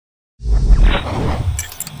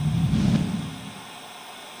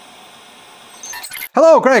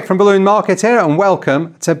Hello, Greg from Balloon Market here and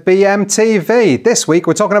welcome to BMTV. This week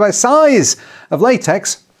we're talking about size of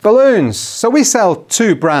latex balloons. So we sell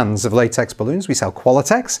two brands of latex balloons. We sell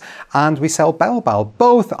Qualitex and we sell Bell Ball.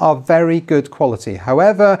 Both are very good quality.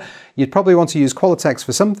 However, you'd probably want to use Qualitex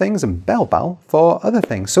for some things and Bell Ball for other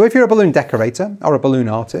things. So if you're a balloon decorator or a balloon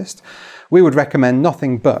artist, we would recommend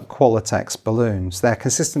nothing but Qualitex balloons. They're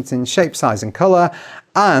consistent in shape, size and colour,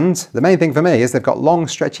 and the main thing for me is they've got long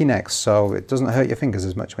stretchy necks, so it doesn't hurt your fingers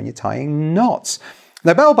as much when you're tying knots.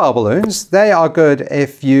 Now, Bell Ball balloons, they are good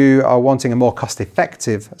if you are wanting a more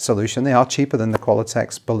cost-effective solution. They are cheaper than the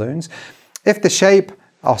Qualitex balloons. If the shape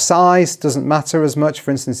or size doesn't matter as much,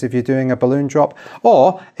 for instance, if you're doing a balloon drop,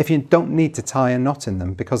 or if you don't need to tie a knot in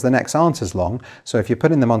them because the necks aren't as long. So if you're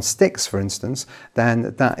putting them on sticks, for instance,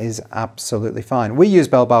 then that is absolutely fine. We use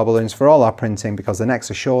Bell Ball balloons for all our printing because the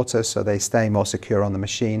necks are shorter, so they stay more secure on the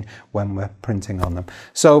machine when we're printing on them.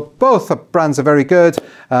 So both brands are very good,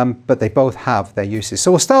 but they both have their uses.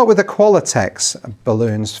 So we'll start with the Qualitex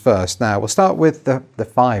balloons first. Now we'll start with the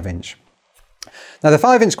 5-inch. Now the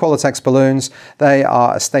 5-inch Qualitex balloons, they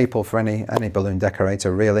are a staple for any balloon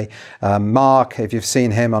decorator really. Mark, if you've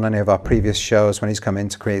seen him on any of our previous shows when he's come in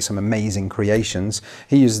to create some amazing creations,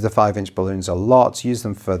 he uses the 5-inch balloons a lot. Use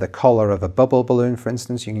them for the collar of a bubble balloon, for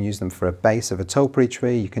instance. You can use them for a base of a topiary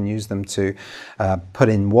tree. You can use them to put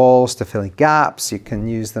in walls to fill in gaps. You can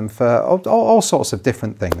use them for all sorts of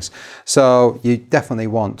different things. So you definitely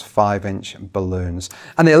want 5-inch balloons.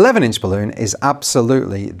 And the 11-inch balloon is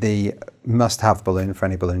absolutely the must-have balloon for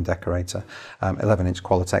any balloon decorator. 11-inch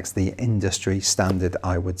Qualitex, the industry standard,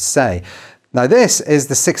 I would say. Now this is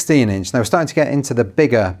the 16-inch. Now we're starting to get into the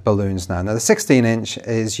bigger balloons now. Now the 16-inch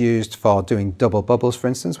is used for doing double bubbles, for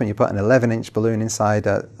instance, when you put an 11-inch balloon inside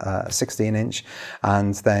a 16-inch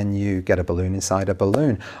and then you get a balloon inside a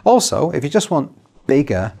balloon. Also, if you just want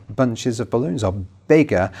bigger bunches of balloons or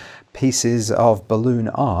bigger pieces of balloon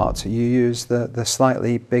art, you use the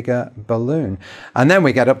slightly bigger balloon. And then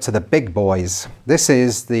we get up to the big boys. This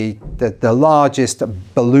is the largest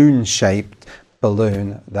balloon shaped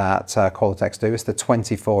balloon that Qualitex do. It's the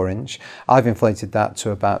 24-inch. I've inflated that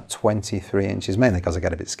to about 23 inches, mainly because I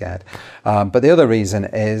get a bit scared. But the other reason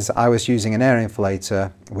is I was using an air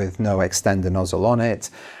inflator with no extender nozzle on it.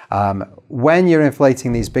 When you're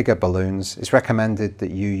inflating these bigger balloons, it's recommended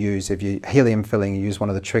that you use, if you're helium filling, you use one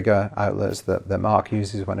of the trigger outlets that Mark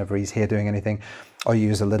uses whenever he's here doing anything, or you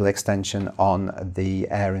use a little extension on the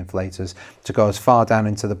air inflators to go as far down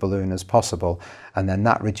into the balloon as possible. And then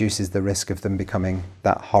that reduces the risk of them becoming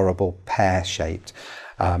that horrible pear-shaped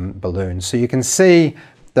balloon. So you can see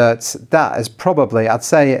that that is probably, I'd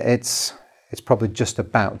say it's probably just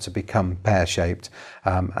about to become pear-shaped,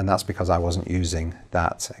 and that's because I wasn't using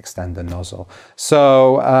that extender nozzle.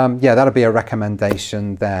 So yeah, that'll be a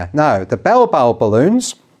recommendation there. Now, the Bell Ball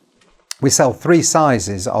balloons, we sell 3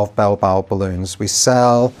 sizes of Bell Ball balloons. We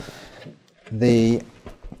sell the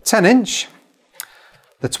 10-inch,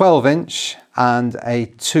 the 12-inch, and a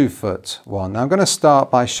 2-foot one. Now I'm going to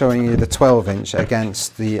start by showing you the 12-inch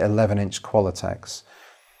against the 11-inch Qualitex.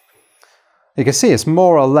 You can see it's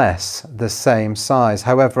more or less the same size.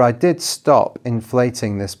 However, I did stop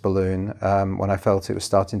inflating this balloon when I felt it was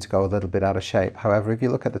starting to go a little bit out of shape. However, if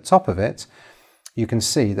you look at the top of it, you can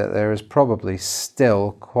see that there is probably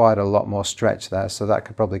still quite a lot more stretch there, so that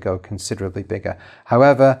could probably go considerably bigger.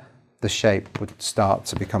 However, the shape would start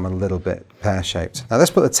to become a little bit pear-shaped. Now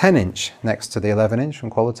let's put the 10-inch next to the 11-inch from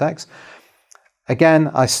Qualitex.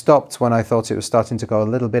 Again, I stopped when I thought it was starting to go a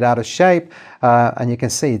little bit out of shape, and you can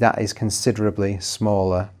see that is considerably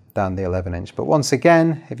smaller than the 11-inch. But once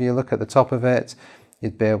again, if you look at the top of it,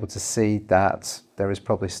 you'd be able to see that there is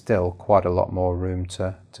probably still quite a lot more room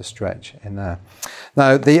to stretch in there.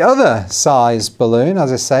 Now, the other size balloon,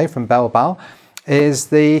 as I say, from Bell Ball, is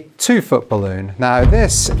the 2-foot balloon. Now,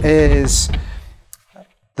 this is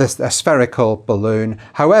a spherical balloon.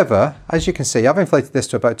 However, as you can see, I've inflated this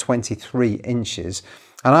to about 23 inches,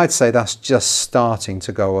 and I'd say that's just starting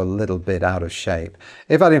to go a little bit out of shape.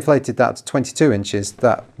 If I'd inflated that to 22 inches,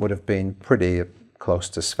 that would have been pretty close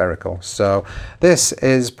to spherical. So this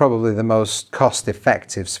is probably the most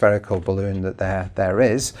cost-effective spherical balloon that there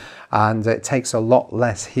is, and it takes a lot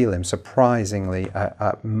less helium, surprisingly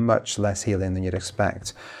much less helium than you'd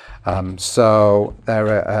expect. So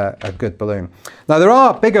they're a good balloon. Now there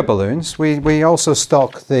are bigger balloons. We also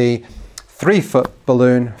stock the 3-foot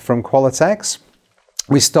balloon from Qualitex.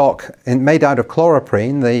 We stock made out of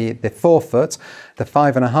chloroprene, the 4-foot, the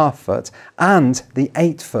 5.5-foot, and the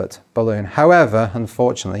 8-foot balloon. However,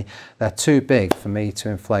 unfortunately, they're too big for me to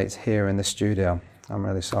inflate here in the studio. I'm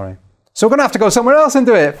really sorry. So we're going to have to go somewhere else and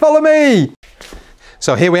do it. Follow me!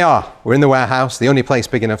 So here we are, we're in the warehouse, the only place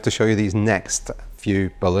big enough to show you these next few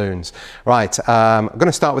balloons. Right, I'm going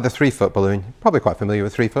to start with a 3-foot balloon. You're probably quite familiar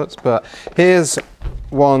with 3-foots, but here's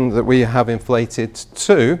one that we have inflated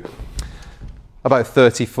to about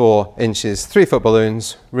 34 inches. 3-foot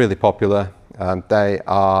balloons, really popular.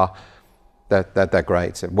 They're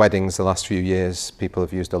great. At weddings the last few years, people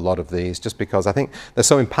have used a lot of these just because I think they're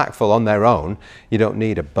so impactful on their own. You don't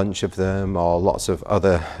need a bunch of them or lots of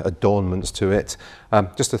other adornments to it.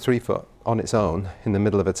 Just a 3-foot on its own in the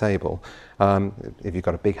middle of a table, if you've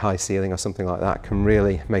got a big high ceiling or something like that, can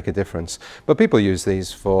really make a difference. But people use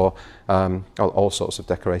these for all sorts of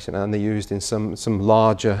decoration, and they're used in some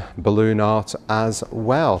larger balloon art as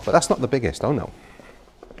well. But that's not the biggest, oh no.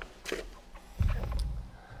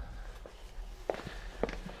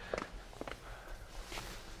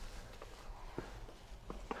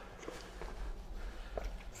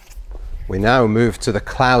 We now move to the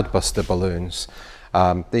Cloudbuster balloons.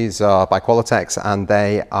 These are by Latex, and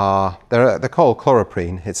they're called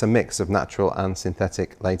chloroprene. It's a mix of natural and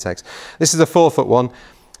synthetic latex. This is a 4-foot one.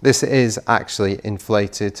 This is actually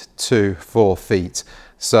inflated to 4 feet.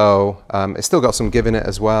 So it's still got some give in it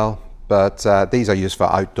as well, but these are used for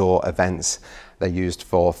outdoor events. They're used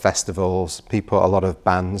for festivals. A lot of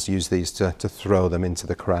bands use these to throw them into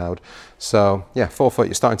the crowd. So yeah, 4 foot,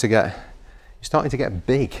 you're starting to get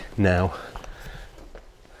big now.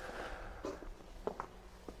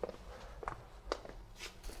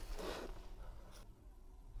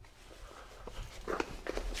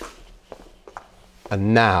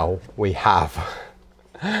 And now we have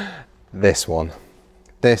this one.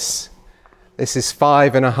 This is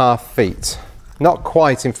 5.5 feet. Not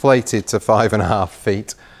quite inflated to 5.5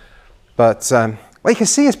 feet, but well, you can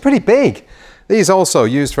see it's pretty big. These also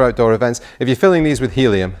used for outdoor events. If you're filling these with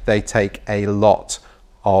helium, they take a lot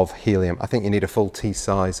of helium. I think you need a full tea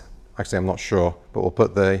size. Actually, I'm not sure, but we'll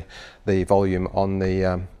put the volume on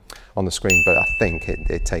the screen. But I think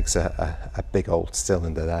it takes a big old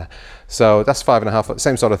cylinder there. So that's 5.5 foot.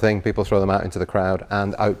 Same sort of thing. People throw them out into the crowd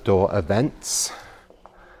and outdoor events.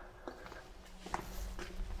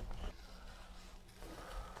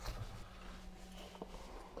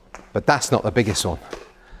 But that's not the biggest one.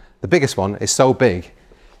 The biggest one is so big,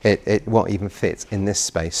 it won't even fit in this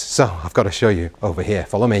space. So I've got to show you over here.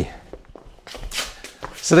 Follow me.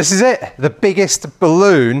 So this is it, the biggest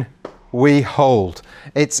balloon we hold.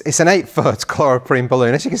 It's an 8-foot chloroprene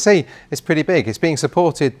balloon. As you can see, it's pretty big. It's being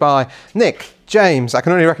supported by Nick, James. I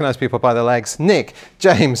can only recognize people by their legs. Nick,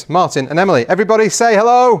 James, Martin, and Emily. Everybody say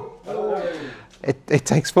hello. Hello. It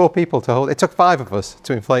takes 4 people to hold. It took 5 of us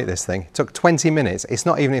to inflate this thing. It took 20 minutes. It's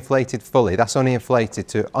not even inflated fully. That's only inflated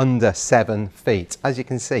to under 7 feet. As you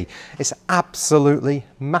can see, it's absolutely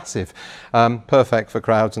massive. Perfect for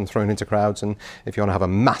crowds and thrown into crowds. And if you want to have a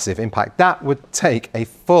massive impact, that would take a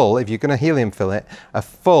full, if you're going to helium fill it, a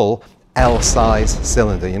full L-size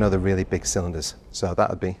cylinder. You know, the really big cylinders. So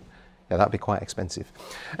that'd be quite expensive.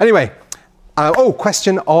 Anyway.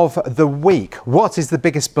 Question of the week. What is the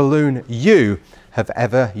biggest balloon you have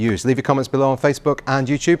ever used? Leave your comments below on Facebook and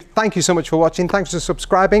YouTube. Thank you so much for watching. Thanks for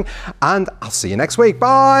subscribing, and I'll see you next week.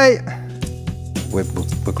 Bye. We're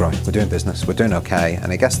growing. We're doing business. We're doing okay.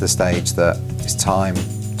 And it gets to the stage that it's time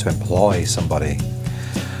to employ somebody.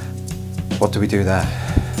 What do we do there?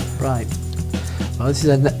 Right. Well, this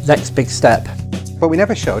is the next big step. But we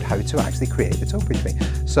never showed how to actually create the topiary tree.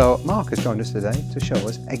 So Mark has joined us today to show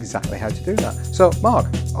us exactly how to do that. So Mark,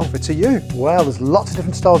 over to you. Well, there's lots of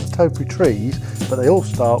different styles of topiary trees, but they all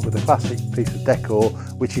start with a classic piece of decor,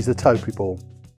 which is the topiary ball.